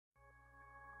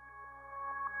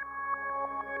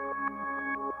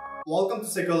Welcome to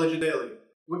Psychology Daily.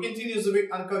 We continue the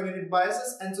week on cognitive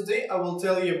biases, and today I will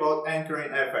tell you about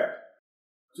anchoring effect.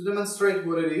 To demonstrate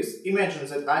what it is, imagine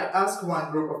that I ask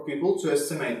one group of people to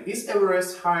estimate is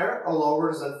Everest higher or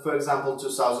lower than, for example,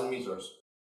 2000 meters.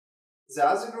 The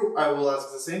other group I will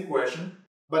ask the same question,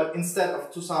 but instead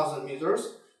of 2000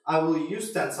 meters, I will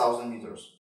use 10,000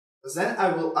 meters. Then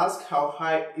I will ask how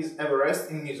high is Everest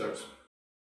in meters.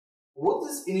 Will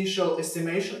this initial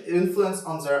estimation influence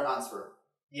on their answer?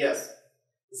 Yes,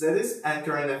 that is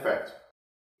anchoring effect.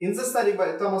 In the study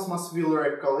by Thomas Mussweiler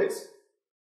and colleagues,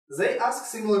 they ask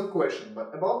similar question,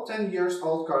 but about 10 years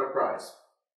old car price.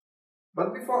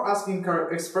 But before asking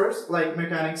car experts like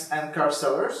mechanics and car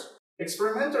sellers,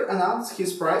 experimenter announced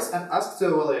his price and asked to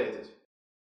evaluate it.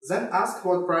 Then asked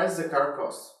what price the car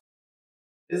costs.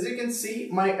 As you can see,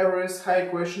 my Everest high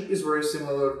question is very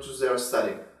similar to their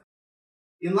study.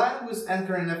 In line with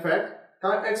anchoring effect,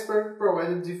 car expert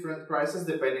provided different prices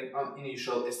depending on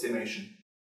initial estimation.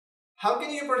 How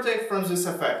can you protect from this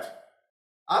effect?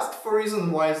 Ask for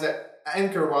reason why the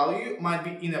anchor value might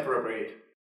be inappropriate.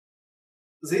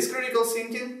 This critical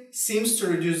thinking seems to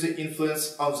reduce the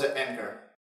influence of the anchor.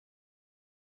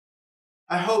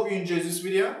 I hope you enjoyed this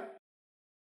video.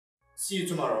 See you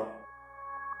tomorrow.